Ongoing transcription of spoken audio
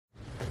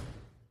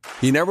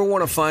You never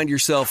want to find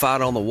yourself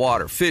out on the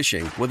water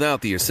fishing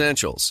without the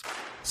essentials.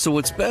 So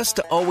it's best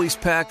to always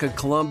pack a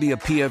Columbia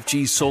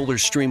PFG Solar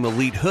Stream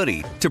Elite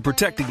hoodie to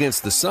protect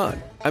against the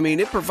sun. I mean,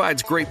 it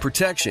provides great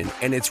protection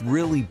and it's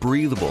really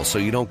breathable so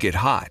you don't get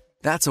hot.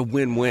 That's a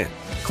win-win.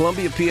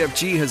 Columbia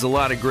PFG has a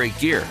lot of great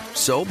gear.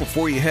 So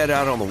before you head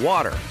out on the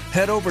water,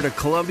 head over to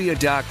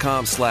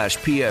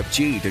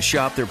Columbia.com/PFG to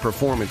shop their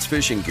performance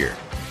fishing gear.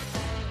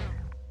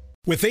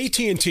 With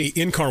AT&T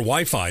in-car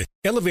Wi-Fi,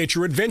 elevate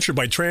your adventure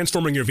by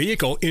transforming your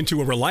vehicle into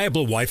a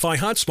reliable Wi-Fi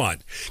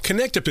hotspot.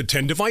 Connect up to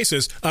 10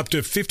 devices up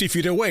to 50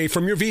 feet away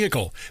from your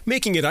vehicle,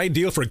 making it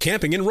ideal for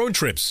camping and road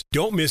trips.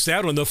 Don't miss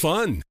out on the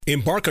fun.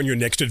 Embark on your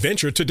next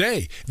adventure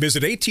today.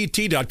 Visit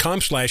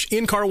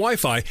att.com/in-car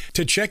Wi-Fi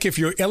to check if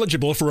you're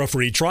eligible for a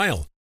free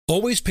trial.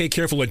 Always pay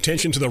careful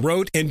attention to the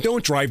road and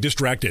don't drive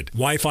distracted.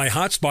 Wi-Fi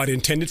hotspot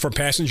intended for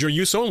passenger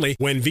use only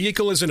when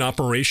vehicle is in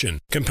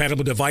operation.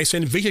 Compatible device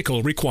and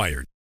vehicle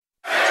required.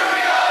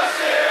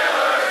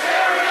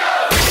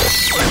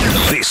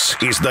 This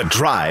is The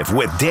Drive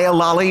with Dale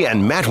Lally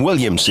and Matt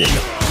Williamson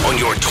on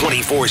your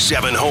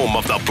 24/7 home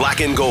of the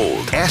black and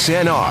gold.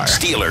 SNR,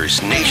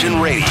 Steelers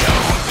Nation Radio.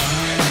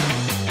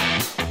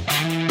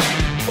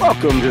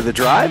 Welcome to The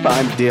Drive.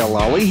 I'm Dale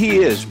Lally. He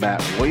is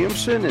Matt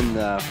Williamson. And,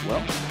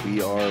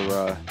 we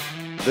are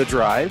The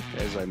Drive,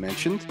 as I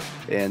mentioned.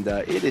 And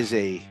it is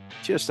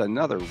just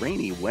another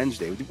rainy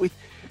Wednesday.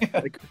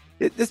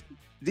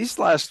 This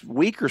last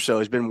week or so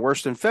has been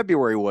worse than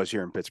February was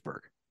here in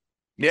Pittsburgh.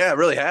 Yeah, it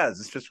really has.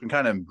 It's just been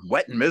kind of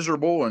wet and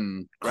miserable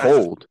and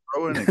cold.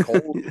 Growing and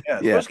cold. Yeah,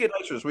 it's supposed to get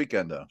nicer this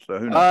weekend, though. So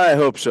who knows? I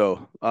hope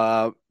so.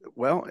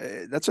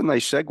 That's a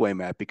nice segue,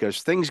 Matt,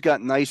 because things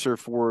got nicer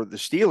for the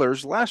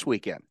Steelers last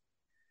weekend.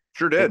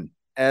 Sure did. And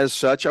as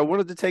such, I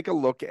wanted to take a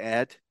look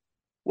at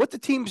what the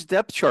team's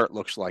depth chart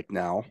looks like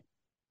now.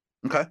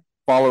 Okay.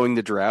 Following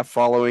the draft,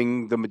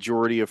 following the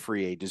majority of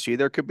free agency.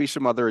 There could be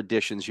some other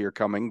additions here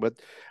coming, but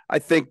I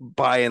think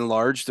by and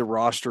large, the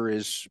roster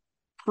is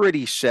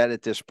pretty set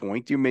at this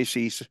point. You may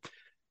see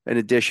an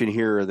addition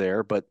here or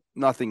there, but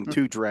nothing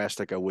too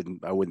drastic. I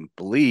wouldn't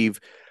believe.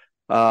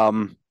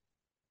 So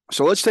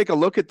let's take a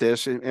look at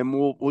this, and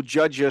we'll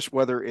judge us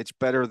whether it's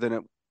better than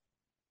it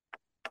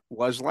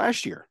was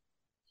last year.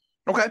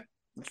 Okay,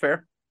 that's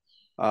fair.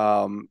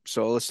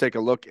 So let's take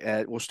a look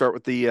at. We'll start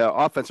with the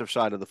offensive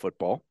side of the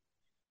football.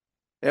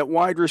 At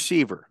wide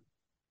receiver.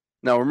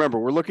 Now, remember,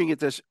 we're looking at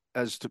this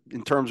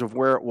in terms of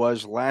where it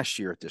was last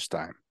year at this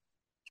time.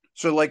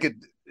 So,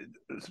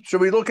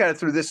 should we look at it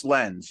through this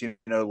lens? You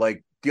know,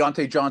 like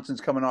Deontay Johnson's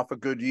coming off a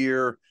good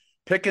year.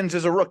 Pickens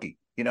is a rookie.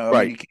 You know,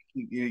 right? I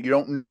mean, you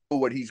don't know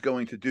what he's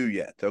going to do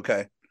yet.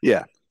 Okay.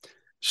 Yeah.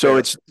 So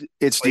it's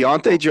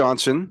Deontay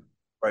Johnson.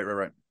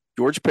 Right.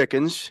 George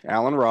Pickens,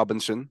 Allen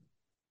Robinson,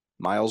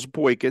 Miles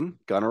Boykin,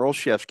 Gunnar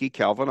Olszewski,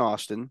 Calvin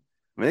Austin.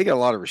 I mean, they got a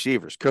lot of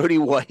receivers. Cody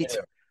White,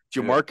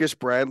 Jamarcus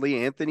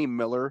Bradley, Anthony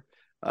Miller,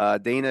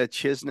 Dana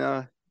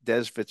Chisna,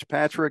 Des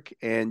Fitzpatrick,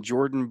 and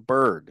Jordan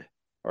Byrd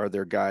are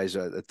their guys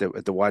at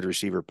the wide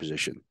receiver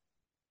position.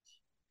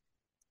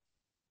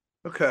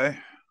 Okay.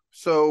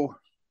 So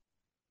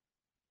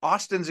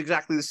Austin's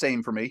exactly the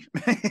same for me.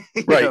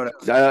 Right.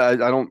 I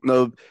don't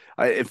know.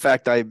 In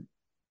fact, I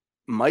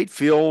might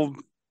feel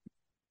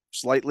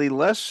slightly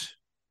less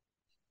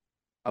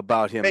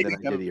about him than I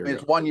did a year ago.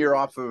 It's 1 year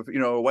off of,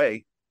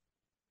 away.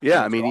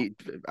 Yeah. I mean,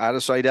 out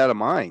of sight, out of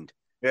mind.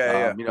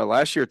 Yeah.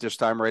 Last year at this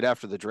time, right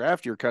after the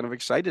draft, you're kind of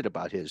excited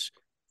about his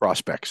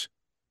prospects.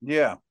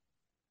 Yeah.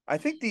 I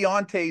think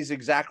Deontay's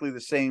exactly the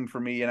same for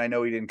me, and I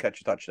know he didn't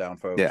catch a touchdown,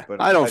 folks. Yeah, but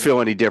I don't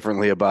feel any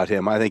differently about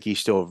him. I think he's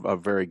still a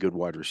very good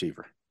wide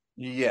receiver.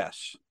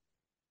 Yes.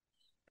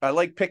 I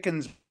like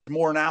Pickens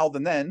more now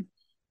than then.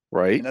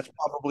 Right. And that's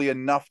probably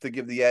enough to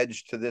give the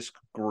edge to this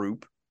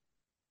group.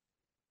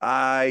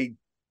 I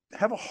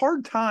have a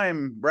hard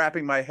time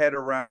wrapping my head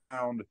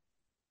around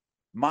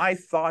my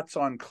thoughts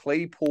on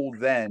Claypool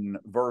then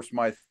versus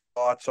my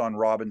thoughts on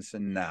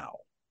Robinson now.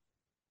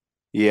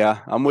 Yeah,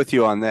 I'm with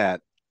you on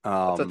that.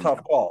 It's a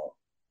tough call.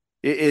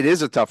 It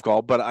is a tough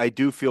call, but I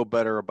do feel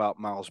better about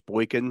Miles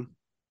Boykin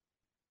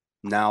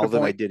now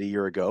than I did a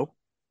year ago.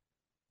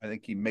 I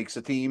think he makes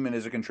a team and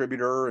is a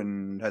contributor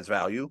and has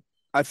value.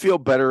 I feel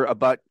better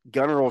about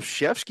Gunnar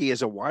Olszewski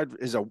as a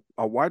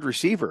wide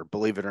receiver,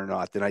 believe it or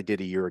not, than I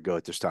did a year ago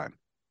at this time.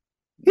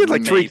 He had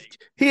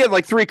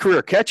like three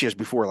career catches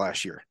before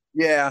last year.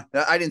 Yeah,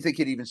 I didn't think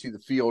he'd even see the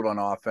field on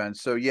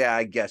offense. So, yeah,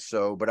 I guess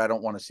so, but I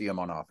don't want to see him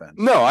on offense.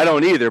 No, I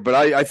don't either, but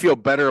I feel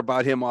better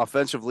about him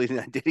offensively than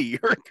I did a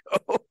year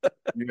ago.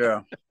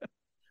 Yeah.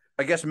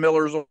 I guess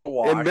Miller's a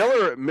wash. And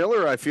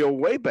Miller I feel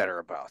way better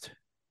about.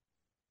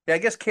 Yeah, I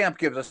guess camp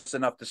gives us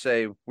enough to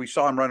say we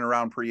saw him running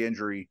around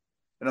pre-injury,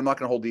 and I'm not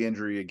going to hold the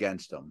injury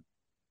against him.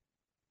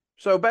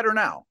 So, better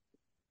now.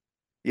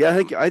 Yeah, I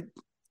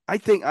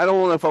think I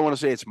don't know if I want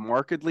to say it's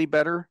markedly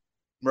better.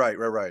 Right.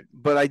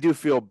 But I do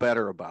feel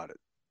better about it.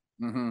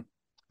 Mm-hmm.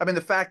 I mean,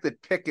 the fact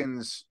that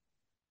Pickens,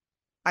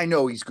 I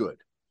know he's good.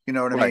 You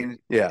know what I mean?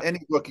 Yeah.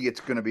 Any rookie, it's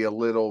going to be a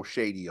little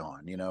shady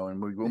on,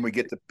 and when we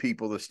get the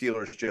people the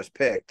Steelers just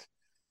picked,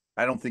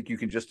 I don't think you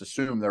can just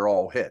assume they're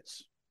all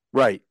hits.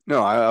 Right.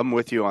 No, I'm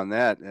with you on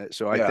that.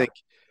 So I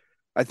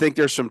think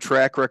there's some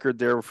track record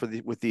there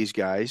with these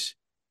guys,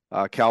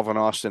 Calvin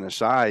Austin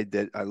aside,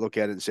 that I look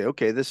at it and say,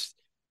 okay,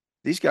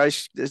 these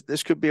guys,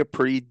 this could be a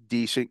pretty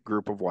decent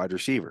group of wide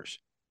receivers.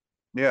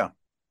 Yeah.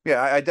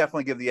 Yeah, I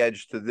definitely give the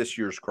edge to this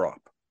year's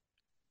crop.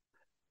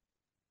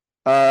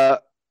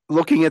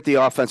 Looking at the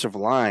offensive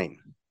line,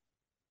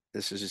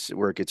 this is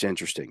where it gets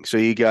interesting. So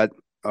you got,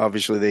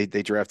 obviously,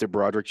 they drafted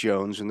Broderick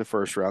Jones in the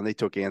first round. They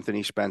took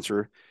Anthony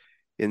Spencer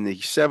in the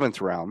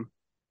 7th round.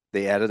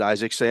 They added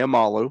Isaac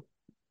Seumalo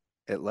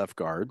at left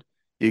guard.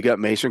 You got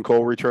Mason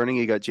Cole returning.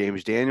 You got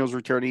James Daniels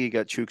returning. You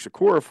got Chuks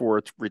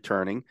Okorafor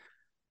returning.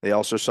 They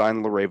also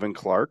signed LaRaven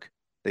Clark.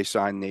 They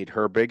signed Nate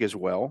Herbig as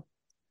well.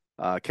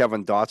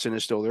 Kevin Dotson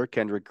is still there.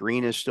 Kendrick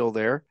Green is still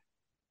there.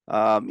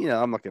 I'm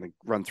not going to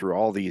run through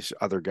all these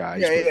other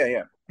guys.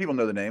 Yeah. People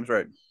know the names,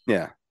 right?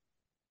 Yeah.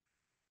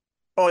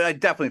 Oh, I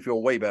definitely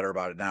feel way better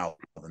about it now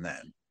than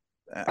then.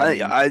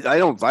 I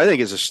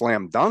think it's a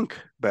slam dunk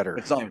better.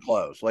 It's not even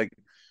close. Like,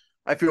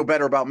 I feel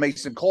better about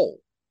Mason Cole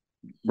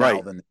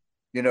now than,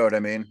 you know what I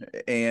mean?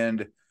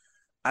 And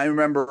I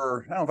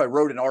remember, I don't know if I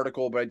wrote an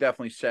article, but I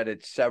definitely said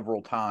it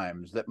several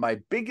times that my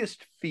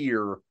biggest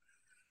fear,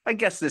 I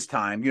guess this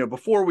time,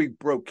 before we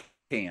broke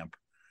camp,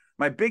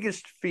 my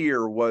biggest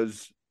fear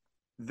was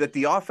that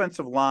the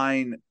offensive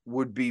line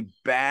would be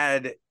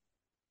bad,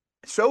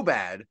 so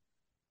bad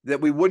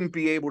that we wouldn't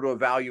be able to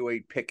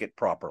evaluate Pickett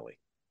properly.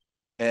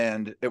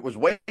 And it was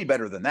way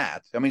better than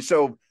that. I mean,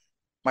 so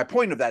my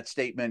point of that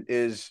statement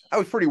is I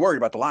was pretty worried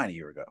about the line a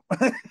year ago.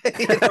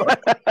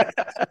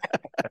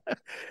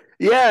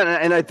 Yeah,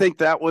 and I think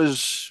that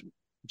was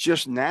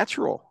just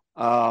natural.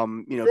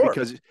 Sure.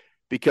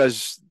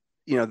 because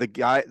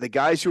the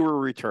guys who were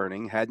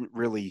returning hadn't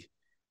really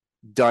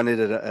done it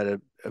at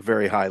a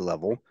very high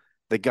level.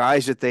 The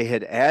guys that they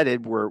had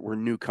added were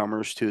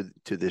newcomers to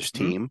this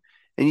team.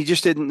 And you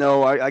just didn't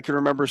know. I can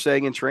remember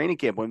saying in training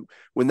camp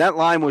when that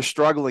line was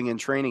struggling in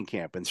training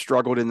camp and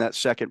struggled in that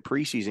second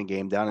preseason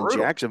game down in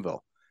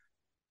Jacksonville.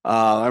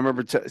 I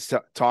remember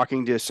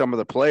talking to some of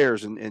the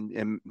players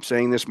and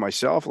saying this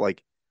myself.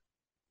 Like,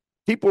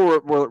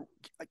 people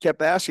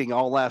kept asking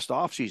all last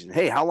offseason,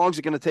 hey, how long is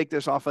it going to take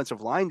this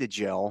offensive line to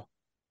gel?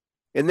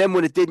 And then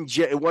when it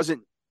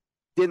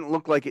didn't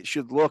look like it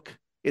should look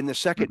in the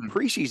second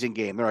preseason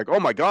game, they're like,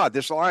 oh my God,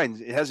 this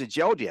line hasn't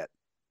gelled yet.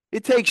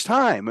 It takes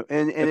time,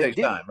 and it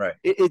takes time, right?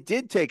 It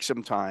did take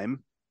some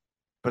time,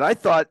 but I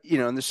thought,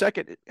 in the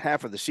second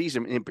half of the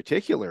season in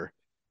particular,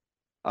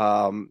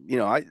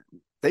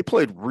 they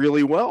played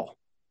really well.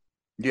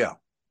 Yeah.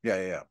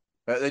 They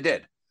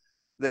did.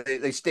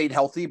 They stayed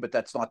healthy, but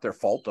that's not their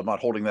fault. I'm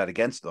not holding that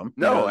against them.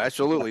 No,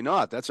 absolutely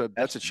not. That's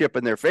a chip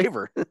in their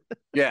favor.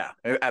 Yeah,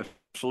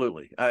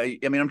 absolutely. I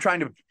mean,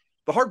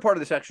 the hard part of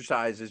this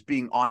exercise is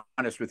being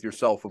honest with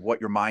yourself of what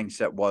your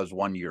mindset was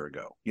 1 year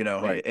ago,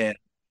 Right. And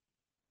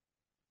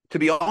to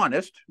be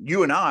honest,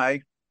 you and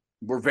I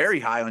were very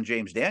high on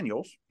James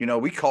Daniels.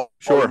 We called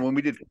him when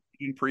we did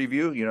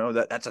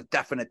preview, that's a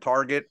definite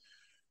target,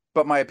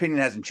 but my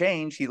opinion hasn't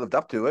changed. He lived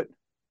up to it.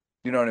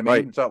 You know what I mean?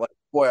 Right. It's not like,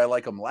 boy, I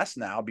like him less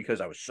now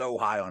because I was so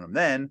high on him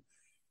then.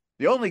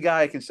 The only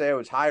guy I can say I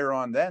was higher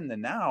on then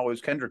than now is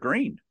Kendrick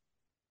Green.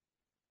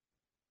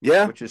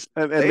 Yeah. Which is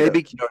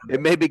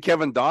it may be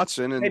Kevin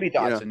Dotson. And maybe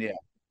Dotson,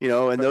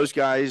 yeah. And those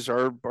guys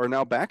are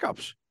now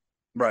backups.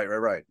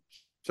 Right.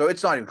 So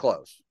it's not even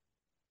close.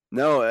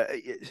 No,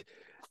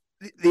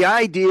 the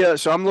idea.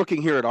 So I'm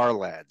looking here at our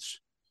lads,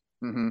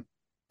 and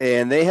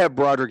they have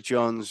Broderick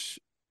Jones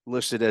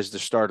listed as the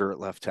starter at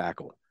left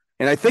tackle,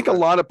 and I think a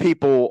lot of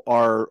people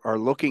are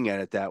looking at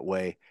it that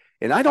way,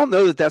 and I don't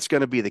know that that's going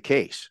to be the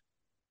case.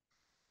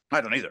 I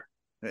don't either,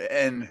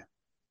 and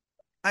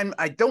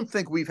I don't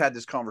think we've had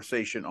this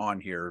conversation on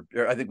here.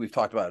 I think we've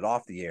talked about it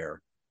off the air,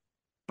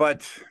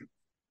 but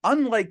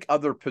unlike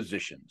other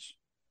positions,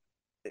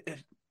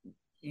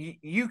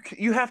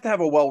 you have to have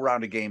a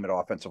well-rounded game at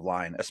offensive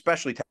line,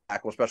 especially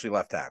tackle, especially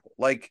left tackle.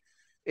 Like,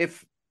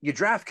 if you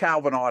draft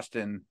Calvin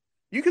Austin,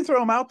 you can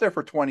throw him out there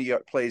for 20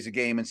 plays a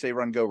game and say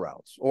run go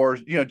routes, or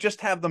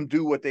just have them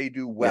do what they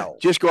do well.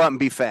 Yeah, just go out and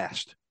be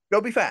fast.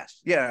 Go be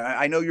fast. Yeah,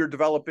 I know you're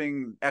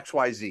developing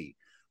XYZ.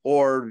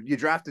 Or you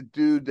draft a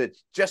dude that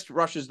just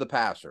rushes the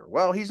passer.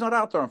 Well, he's not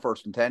out there on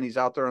 1st and 10. He's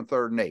out there on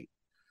 3rd and 8.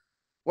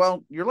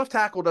 Well, your left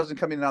tackle doesn't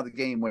come in and out of the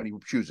game when he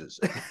chooses.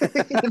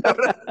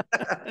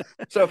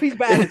 So if he's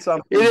bad at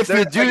something,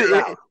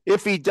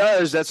 if he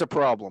does, that's a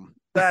problem.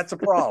 That's a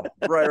problem.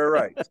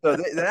 Right. So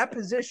that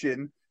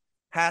position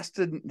has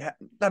to.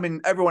 I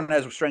mean, everyone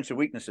has strengths and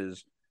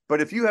weaknesses,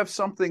 but if you have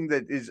something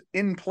that is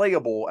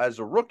unplayable as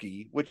a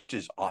rookie, which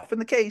is often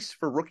the case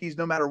for rookies,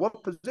 no matter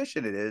what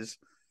position it is,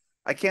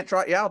 I can't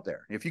trot you out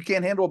there. If you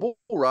can't handle a bull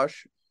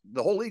rush,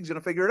 the whole league's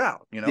going to figure it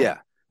out. Yeah,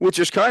 which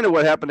is kind of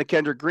what happened to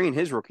Kendrick Green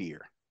his rookie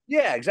year.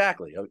 Yeah,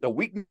 exactly. The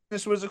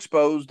weakness was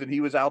exposed, and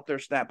he was out there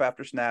snap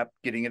after snap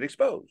getting it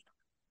exposed.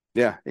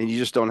 Yeah, and you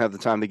just don't have the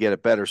time to get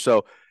it better.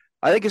 So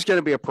I think it's going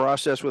to be a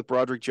process with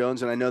Broderick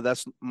Jones, and I know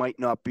that's might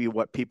not be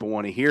what people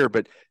want to hear,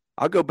 but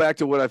I'll go back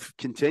to what I've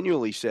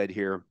continually said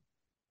here.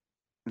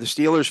 The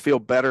Steelers feel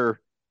better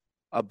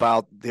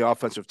about the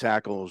offensive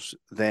tackles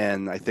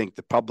than I think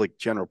the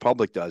general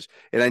public does.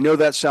 And I know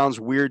that sounds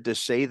weird to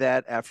say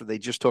that after they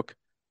just took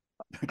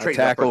a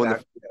tackle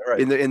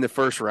in the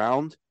first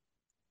round.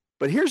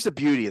 But here's the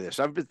beauty of this.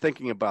 I've been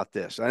thinking about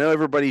this. I know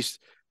everybody's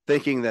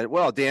thinking that,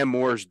 well, Dan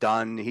Moore's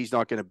done. He's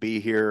not going to be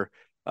here.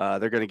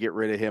 They're going to get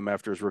rid of him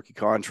after his rookie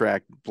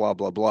contract, blah,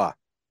 blah, blah.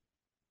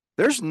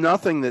 There's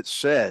nothing that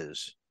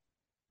says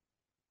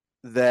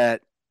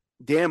that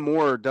Dan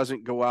Moore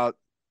doesn't go out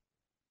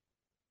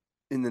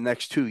in the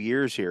next 2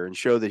 years here and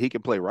show that he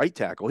can play right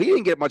tackle. He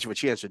didn't get much of a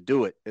chance to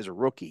do it as a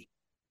rookie.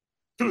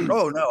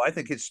 Oh, no, I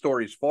think his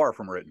story's far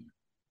from written.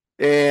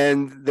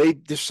 And they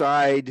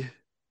decide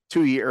a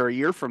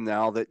year from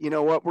now that, you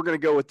know what, we're going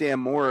to go with Dan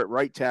Moore at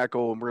right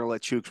tackle and we're going to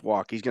let Chooks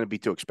walk. He's going to be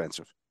too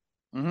expensive.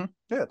 Mm-hmm.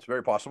 Yeah, it's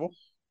very possible.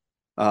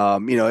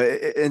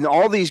 And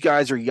all these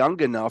guys are young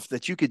enough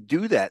that you could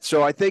do that.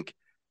 So I think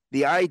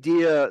the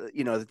idea,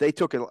 that they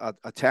took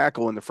a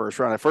tackle in the first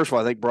round. First of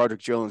all, I think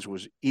Broderick Jones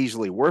was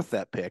easily worth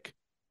that pick.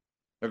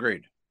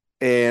 Agreed.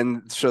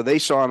 And so they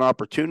saw an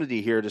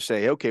opportunity here to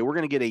say, okay, we're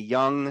going to get a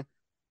young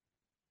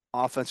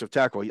offensive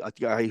tackle, a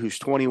guy who's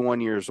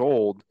 21 years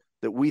old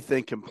that we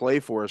think can play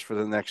for us for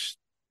the next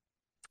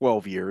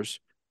 12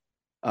 years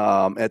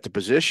at the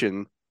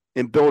position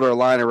and build our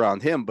line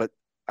around him. But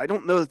I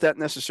don't know that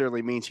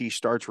necessarily means he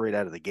starts right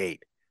out of the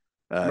gate.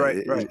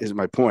 Right. Is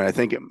my point. I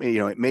think it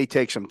may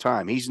take some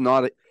time. He's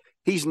not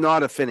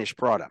a finished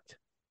product.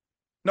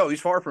 No,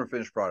 he's far from a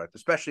finished product,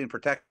 especially in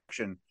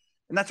protection.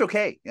 And that's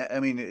okay. I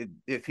mean,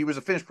 if he was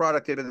a finished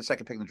product, they'd been the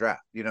second pick in the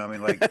draft. I mean,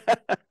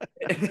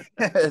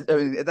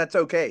 that's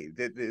okay.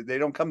 They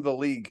don't come to the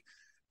league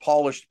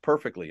polished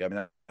perfectly. I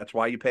mean, that's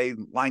why you pay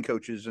line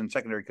coaches and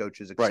secondary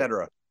coaches, et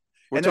cetera.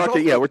 We're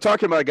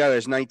talking about a guy that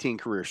has 19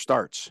 career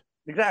starts.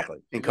 Exactly.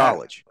 In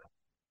college.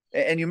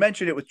 And you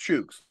mentioned it with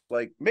Chooks.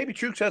 Like, maybe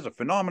Chooks has a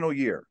phenomenal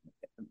year.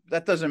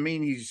 That doesn't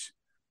mean he's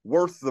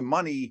worth the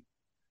money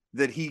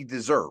that he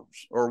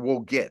deserves or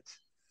will get.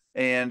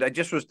 And I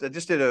just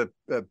did a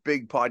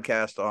big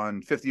podcast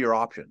on 50-year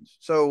options.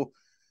 So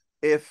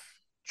if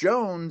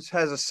Jones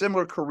has a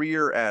similar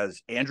career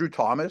as Andrew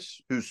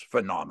Thomas, who's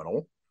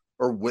phenomenal,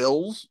 or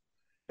Wills,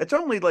 it's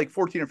only like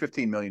 $14 or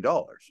 $15 million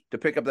to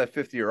pick up that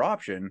 50-year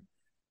option.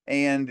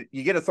 And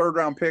you get a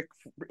third-round pick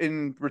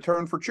in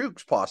return for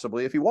Chooks,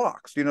 possibly, if he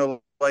walks.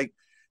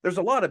 There's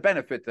a lot of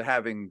benefit to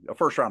having a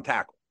first-round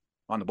tackle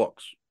on the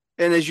books.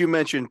 And as you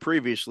mentioned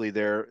previously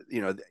there,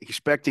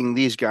 expecting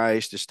these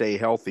guys to stay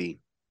healthy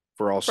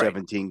for all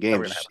 17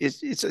 games,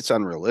 it's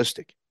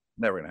unrealistic.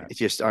 Never going to happen. It's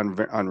just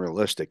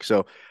unrealistic.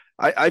 So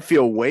I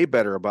feel way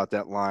better about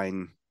that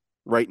line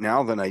right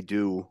now than I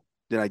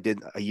did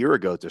a year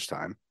ago at this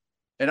time.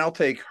 And I'll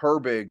take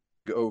Herbig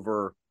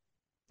over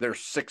their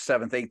 6th,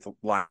 7th,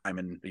 8th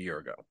lineman a year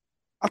ago.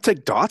 I'll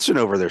take Dotson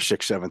over their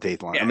 6th, 7th,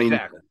 8th line. Yeah, I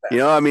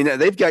mean,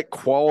 exactly. They've got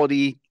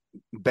quality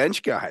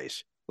bench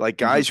guys, like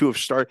guys who have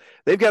started.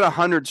 They've got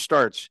 100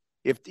 starts.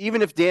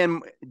 Even if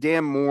Dan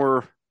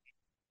Moore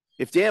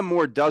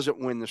doesn't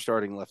win the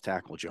starting left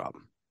tackle job.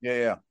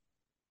 Yeah.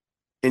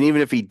 And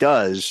even if he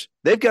does,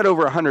 they've got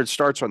over 100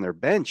 starts on their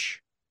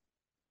bench.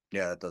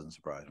 Yeah, that doesn't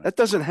surprise me. That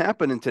doesn't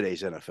happen in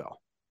today's NFL.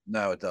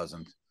 No, it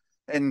doesn't.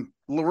 And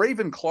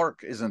LaRaven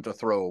Clark isn't a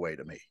throwaway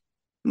to me.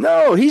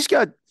 No, he's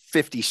got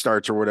 50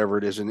 starts or whatever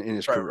it is in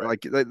his career.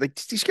 Right. Like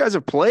these guys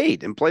have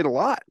played a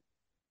lot.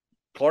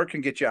 Clark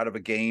can get you out of a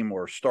game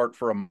or start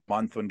for a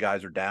month when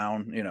guys are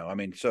down.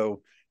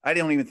 So I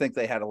don't even think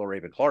they had a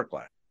LaRaven Clark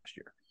last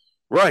year.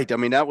 Right. I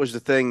mean, that was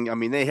the thing. I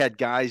mean, they had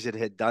guys that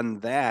had done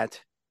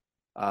that,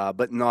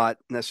 but not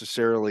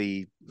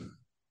necessarily.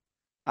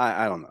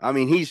 I don't know. I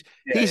mean, he's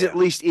at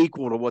least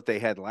equal to what they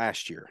had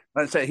last year.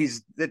 I'd say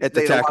he's at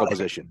the tackle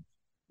position.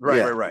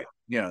 Right.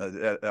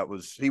 That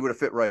was, he would have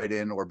fit right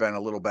in or been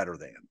a little better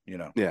than,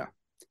 Yeah.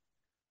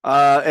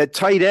 At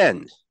tight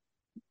end,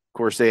 of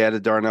course, they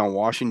added Darnell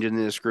Washington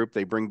in this group.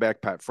 They bring back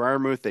Pat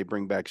Freiermuth. They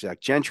bring back Zach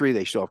Gentry.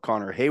 They still have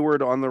Connor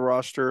Hayward on the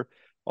roster,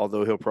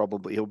 although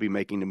he'll be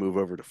making the move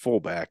over to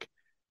fullback.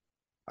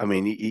 I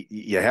mean,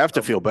 you have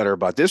to feel better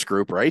about this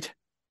group, right?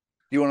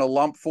 Do you want to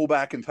lump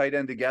fullback and tight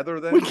end together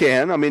then? We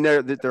can. I mean,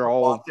 they're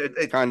all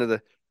kind of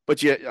the –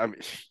 but you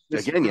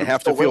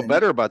have to feel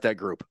better about that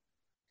group.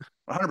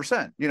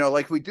 100%.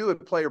 Like we do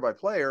it player by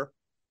player.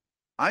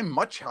 I'm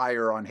much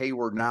higher on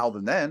Hayward now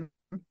than then.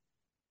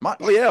 Much.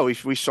 Well, yeah,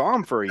 we saw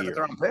him for a year.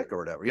 Round pick or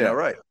whatever.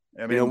 Right.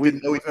 I mean, we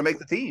didn't know he was going to make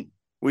the team.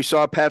 We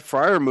saw Pat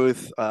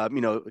Freiermuth,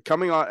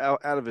 coming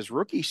out of his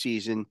rookie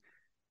season,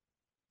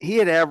 he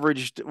had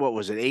averaged,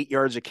 8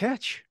 yards a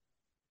catch?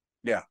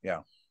 Yeah.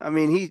 I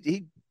mean,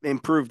 he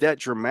improved that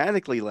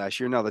dramatically last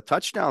year. Now, the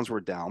touchdowns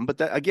were down, but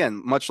that,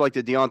 again, much like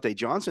the Deontay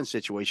Johnson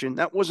situation,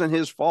 that wasn't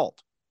his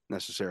fault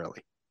necessarily.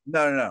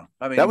 No.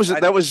 I mean, that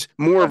was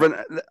more of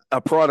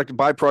a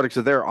byproduct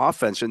of their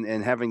offense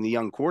and having the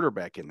young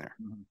quarterback in there.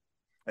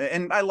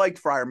 And I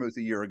liked Freiermuth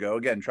a year ago,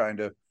 again, trying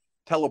to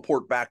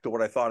teleport back to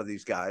what I thought of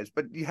these guys,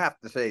 but you have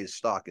to say his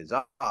stock is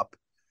up.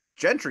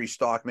 Gentry's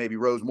stock maybe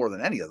rose more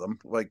than any of them.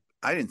 Like,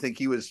 I didn't think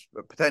he was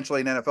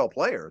potentially an NFL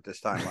player at this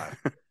time last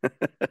year.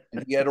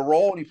 And he had a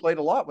role and he played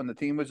a lot when the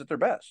team was at their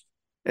best.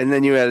 And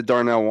then you added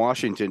Darnell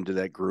Washington to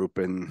that group,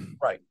 and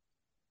right,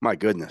 my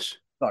goodness,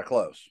 not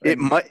close. It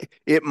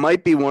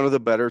might be one of the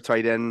better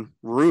tight end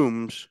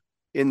rooms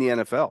in the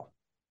NFL.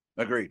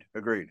 Agreed.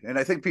 And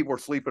I think people are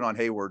sleeping on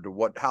Hayward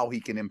to how he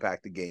can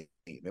impact the game.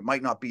 It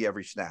might not be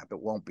every snap, it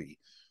won't be,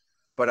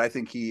 but I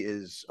think he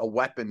is a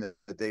weapon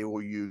that they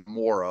will use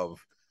more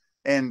of.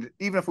 And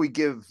even if we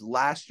give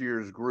last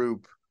year's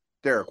group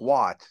Derek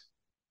Watt,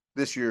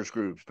 this year's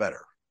group's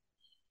better.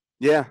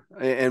 Yeah,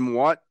 and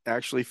Watt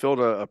actually filled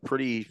a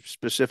pretty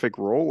specific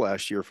role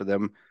last year for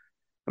them.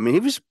 I mean, he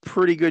was a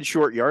pretty good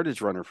short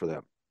yardage runner for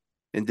them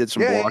and did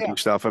some blocking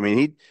stuff. I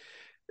mean,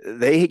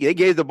 they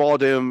gave the ball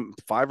to him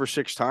 5 or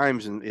 6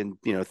 times in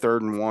 3rd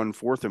and 1,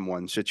 4th and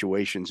 1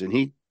 situations, and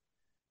he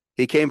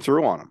came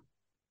through on them.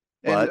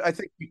 And I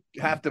think you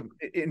have to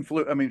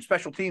influence. I mean,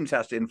 special teams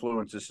has to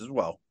influence this as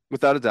well,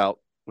 without a doubt.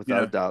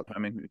 Without a doubt. I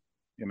mean,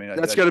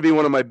 that's going to be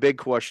one of my big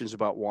questions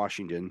about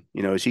Washington.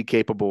 Is he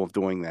capable of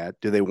doing that?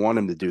 Do they want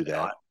him to do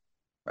that?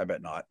 I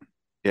bet not.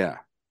 Yeah,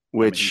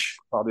 which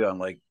probably on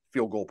like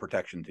field goal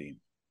protection team.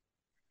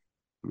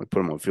 I'm gonna put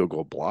him on field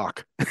goal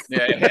block.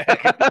 Yeah.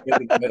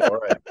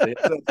 Right.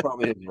 That's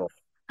probably his role.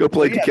 Go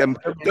play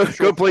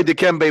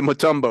Dikembe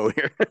Mutombo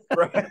here.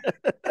 Right.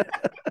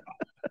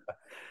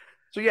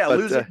 So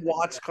losing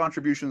Watt's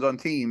contributions on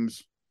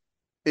teams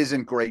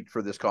isn't great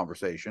for this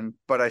conversation,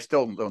 but I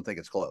still don't think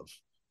it's close.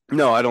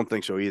 No, I don't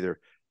think so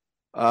either.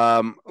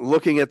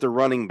 Looking at the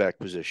running back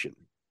position,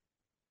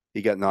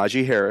 you got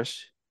Najee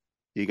Harris,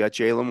 you got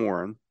Jaylen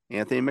Warren,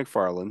 Anthony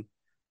McFarland.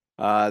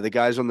 The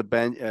guys on the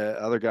bench,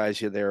 other guys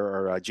here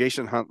there are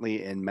Jason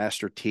Huntley and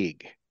Master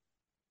Teague.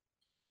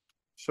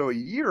 So a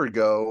year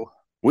ago,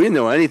 we didn't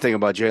know anything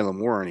about Jaylen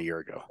Warren a year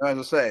ago. I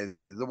was going to say,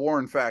 the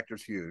Warren factor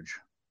is huge.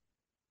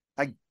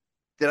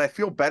 Did I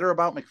feel better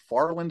about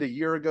McFarland a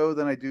year ago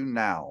than I do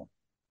now?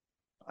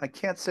 I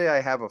can't say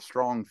I have a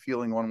strong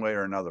feeling one way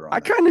or another on I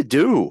kind of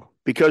do,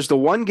 because the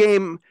one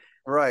game,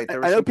 right?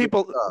 I know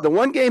people. The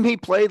one game he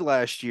played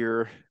last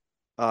year,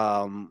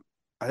 I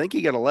think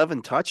he got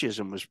 11 touches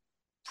and was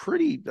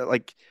pretty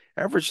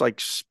averaged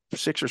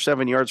 6 or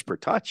 7 yards per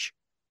touch.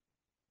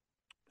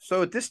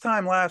 So at this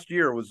time last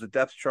year, was the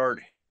depth chart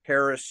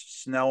Harris,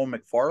 Snell,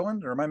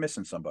 McFarland, or am I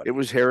missing somebody? It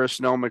was Harris,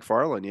 Snell,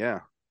 McFarland.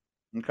 Yeah.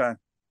 Okay.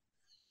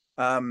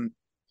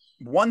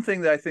 One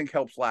thing that I think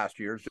helps last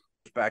year is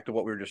just back to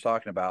what we were just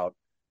talking about.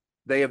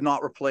 They have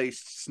not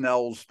replaced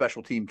Snell's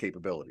special team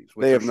capabilities.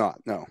 They have not,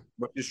 no.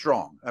 Which is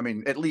strong. I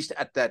mean, at least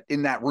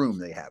in that room,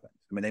 they haven't.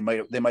 I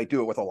mean, they might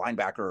do it with a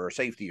linebacker or a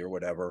safety or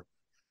whatever.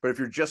 But if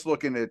you're just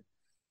looking at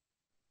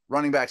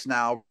running backs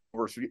now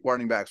versus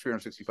running backs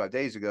 365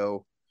 days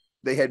ago,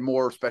 they had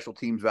more special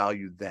teams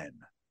value then.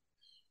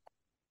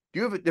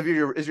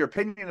 Is your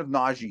opinion of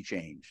Najee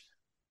changed?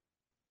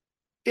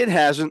 It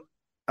hasn't.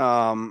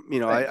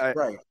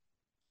 Right.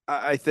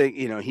 I think,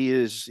 he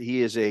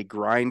is a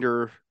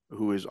grinder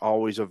who is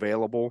always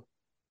available.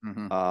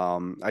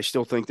 Mm-hmm. I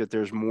still think that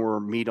there's more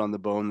meat on the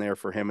bone there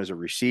for him as a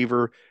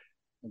receiver.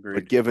 Agreed.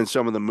 But given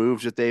some of the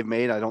moves that they've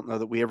made, I don't know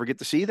that we ever get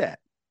to see that.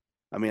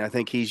 I mean, I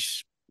think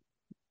he's,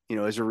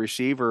 as a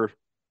receiver,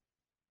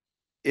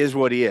 is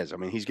what he is. I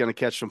mean, he's going to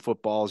catch some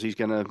footballs. He's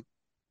going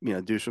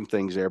to, do some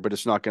things there, but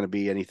it's not going to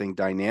be anything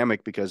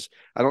dynamic, because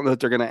I don't know that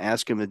they're going to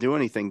ask him to do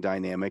anything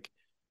dynamic.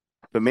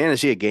 But man,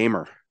 is he a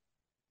gamer?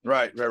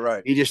 Right.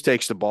 He just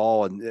takes the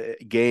ball and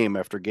game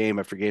after game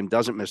after game,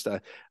 doesn't miss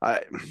that.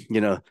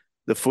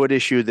 The foot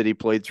issue that he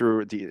played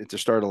through at the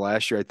start of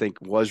last year, I think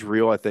was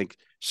real. I think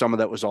some of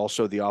that was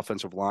also the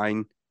offensive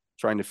line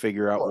trying to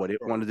figure out what it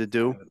wanted to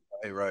do.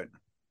 Right.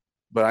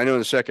 But I know in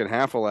the second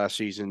half of last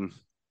season,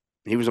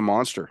 he was a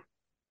monster.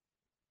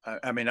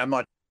 I mean, I'm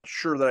not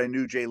sure that I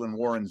knew Jaylen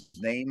Warren's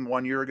name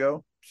 1 year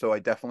ago, so I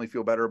definitely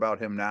feel better about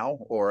him now,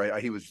 or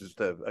he was just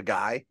a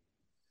guy.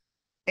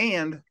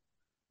 And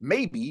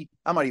maybe,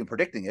 I'm not even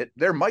predicting it,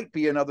 there might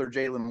be another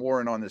Jaylen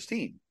Warren on this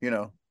team,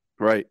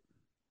 Right.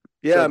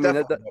 Yeah, so I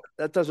mean,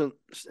 that doesn't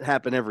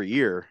happen every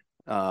year.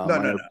 No.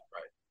 Right.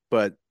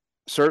 But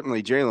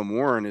certainly Jaylen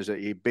Warren is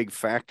a big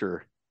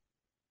factor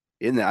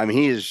in that. I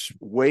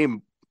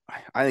mean,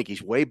 I think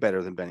he's way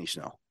better than Benny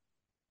Snell.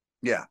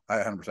 Yeah, I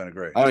 100%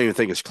 agree. I don't even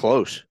think it's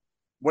close.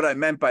 What I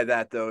meant by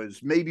that, though,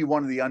 is maybe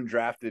one of the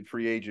undrafted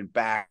free agent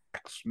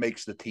backs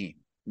makes the team.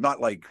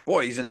 Not like,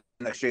 boy, he's in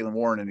the next Jaylen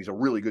Warren and he's a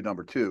really good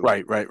number 2.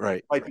 Right.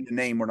 Might be the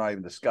name we're not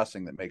even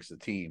discussing that makes the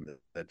team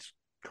that's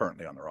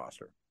currently on the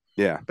roster.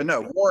 Yeah. But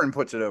no, Warren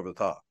puts it over the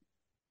top.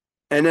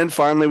 And then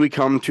finally we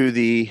come to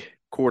the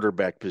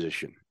quarterback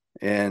position.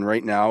 And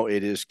right now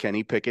it is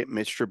Kenny Pickett,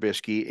 Mitch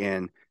Trubisky,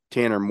 and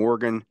Tanner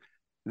Morgan.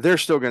 They're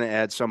still going to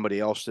add somebody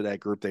else to that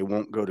group. They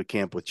won't go to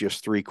camp with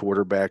just 3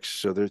 quarterbacks.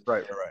 So there's,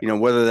 right.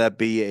 Whether that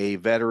be a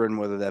veteran,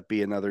 whether that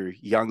be another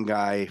young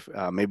guy,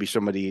 maybe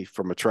somebody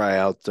from a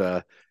tryout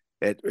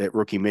at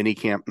rookie mini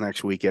camp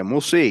next weekend. We'll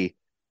see.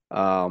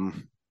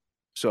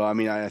 So, I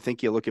mean, I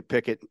think you look at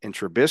Pickett and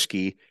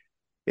Trubisky,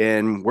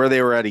 and where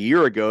they were at a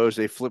year ago is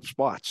they flipped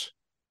spots.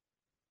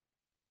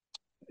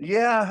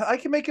 Yeah, I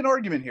can make an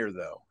argument here,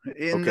 though,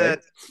 in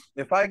that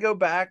if I go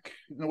back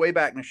in the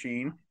Wayback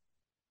Machine,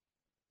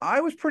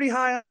 I was pretty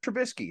high on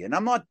Trubisky, and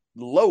I'm not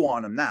low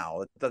on him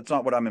now. That's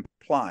not what I'm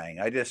implying.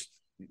 I just,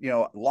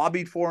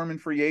 lobbied for him in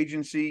free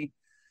agency,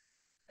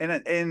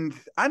 and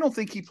I don't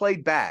think he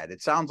played bad.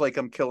 It sounds like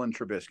I'm killing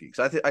Trubisky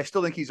because I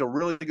still think he's a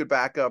really good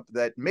backup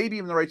that maybe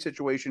in the right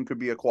situation could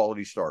be a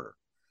quality starter.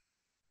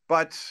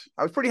 But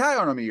I was pretty high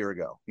on him a year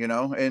ago,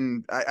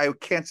 and I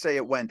can't say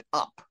it went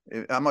up.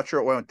 I'm not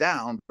sure it went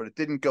down, but it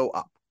didn't go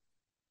up.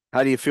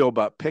 How do you feel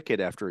about Pickett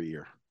after a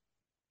year?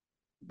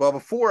 Well,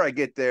 before I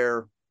get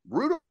there,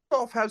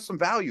 Rudolph has some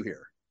value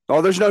here.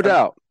 Oh, there's no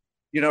doubt.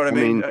 You know what I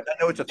mean? I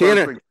know it's a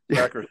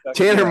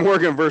Tanner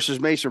Morgan versus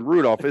Mason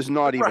Rudolph is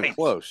not even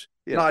close.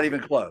 Yeah. Not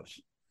even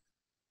close.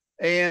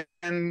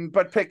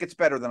 But Pickett's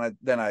better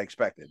than I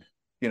expected.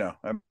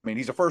 I mean,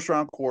 he's a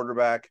first-round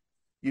quarterback.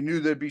 You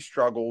knew there'd be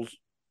struggles.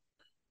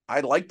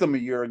 I liked him a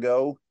year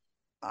ago.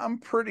 I'm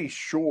pretty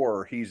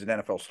sure he's an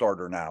NFL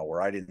starter now,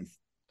 where I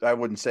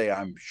wouldn't say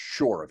I'm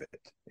sure of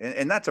it.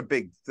 And that's a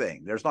big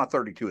thing. There's not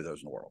 32 of those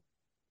in the world.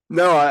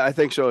 No, I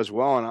think so as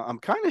well. And I'm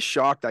kind of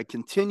shocked. I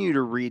continue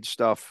to read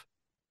stuff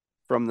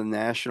from the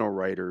national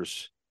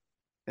writers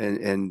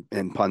and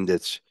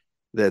pundits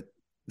that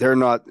they're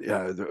not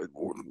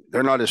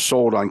as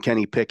sold on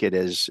Kenny Pickett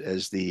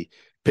as the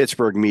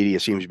Pittsburgh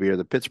media seems to be, or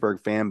the Pittsburgh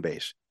fan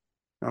base.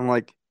 I'm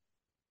like,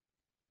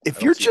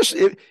 if you're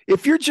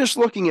just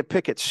looking at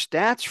Pickett's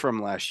stats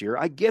from last year,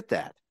 I get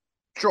that.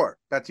 Sure,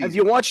 that's easy. Have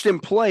you watched him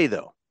play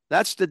though?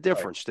 That's the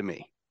difference to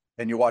me.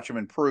 And you watch him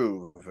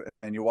improve,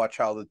 and you watch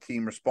how the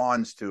team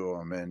responds to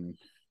him, and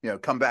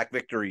comeback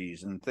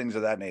victories and things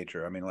of that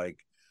nature. I mean, I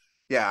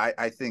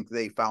think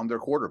they found their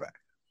quarterback.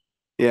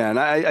 Yeah, and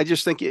I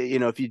just think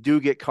if you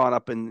do get caught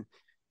up in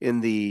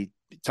the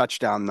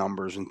touchdown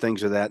numbers and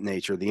things of that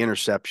nature, the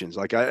interceptions,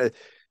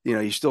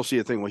 you still see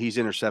a thing. Well, he's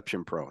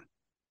interception prone.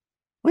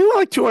 We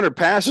went 200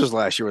 passes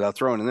last year without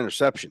throwing an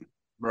interception.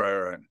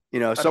 Right.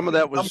 Some of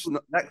that was.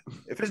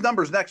 If his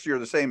numbers next year are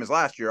the same as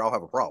last year, I'll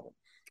have a problem.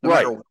 No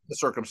matter what the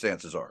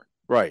circumstances are.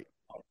 Right.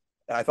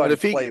 I thought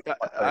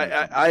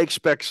I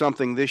expect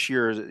something this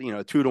year, a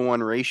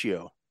 2-to-1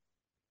 ratio.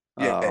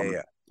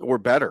 Yeah. Or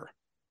better.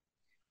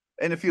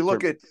 And if you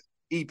look at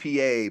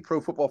EPA,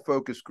 Pro Football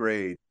Focus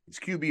grade, it's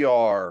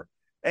QBR,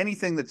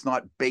 anything that's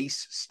not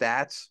base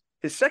stats,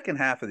 his second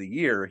half of the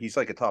year, he's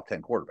like a top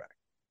 10 quarterback.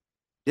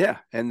 Yeah,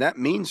 and that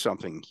means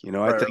something.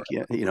 I think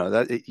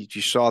that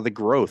you saw the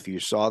growth, you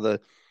saw the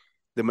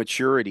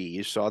maturity,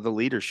 you saw the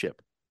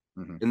leadership,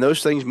 and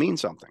those things mean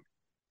something.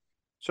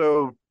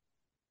 So,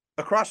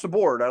 across the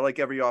board, I like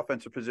every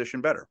offensive position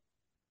better.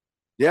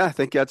 Yeah, I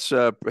think that's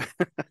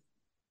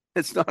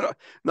it's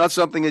not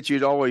something that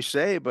you'd always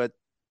say, but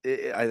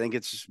I think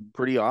it's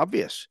pretty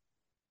obvious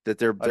that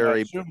they're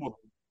I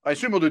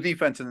assume we'll do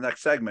defense in the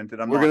next segment,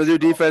 and we're going to do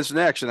defense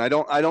next, and I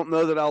don't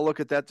know that I'll look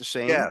at that the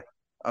same. Yeah.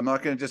 I'm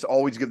not going to just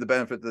always give the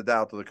benefit of the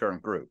doubt to the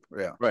current group.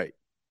 Yeah. Right.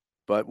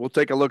 But we'll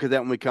take a look at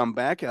that when we come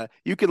back.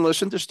 You can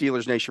listen to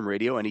Steelers Nation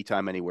Radio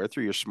anytime, anywhere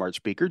through your smart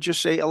speaker.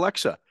 Just say,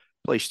 Alexa,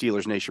 play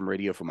Steelers Nation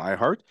Radio from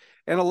iHeart,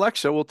 and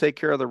Alexa will take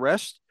care of the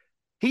rest.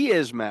 He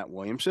is Matt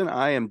Williamson.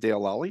 I am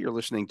Dale Lally. You're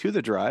listening to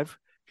The Drive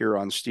here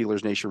on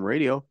Steelers Nation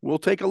Radio. We'll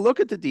take a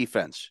look at the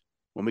defense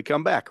when we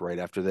come back right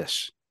after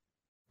this.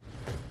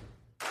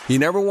 You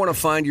never want to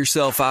find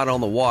yourself out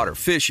on the water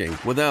fishing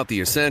without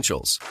the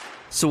essentials.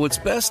 So it's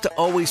best to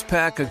always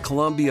pack a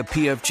Columbia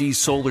PFG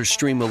Solar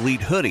Stream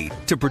Elite hoodie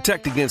to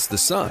protect against the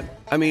sun.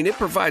 I mean, it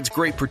provides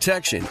great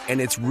protection,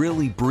 and it's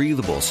really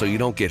breathable so you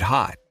don't get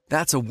hot.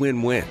 That's a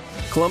win-win.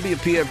 Columbia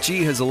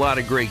PFG has a lot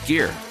of great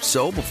gear,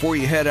 so before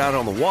you head out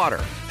on the water,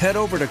 head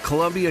over to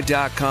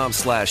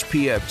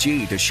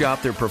Columbia.com/PFG to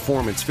shop their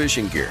performance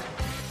fishing gear.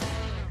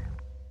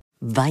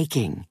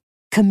 Viking,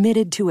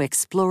 committed to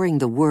exploring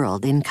the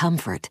world in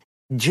comfort.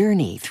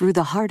 Journey through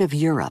the heart of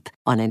Europe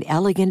on an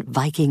elegant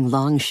Viking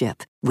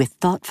longship with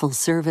thoughtful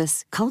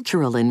service,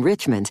 cultural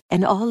enrichment,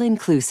 and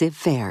all-inclusive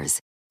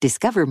fares.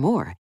 Discover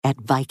more at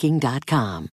Viking.com.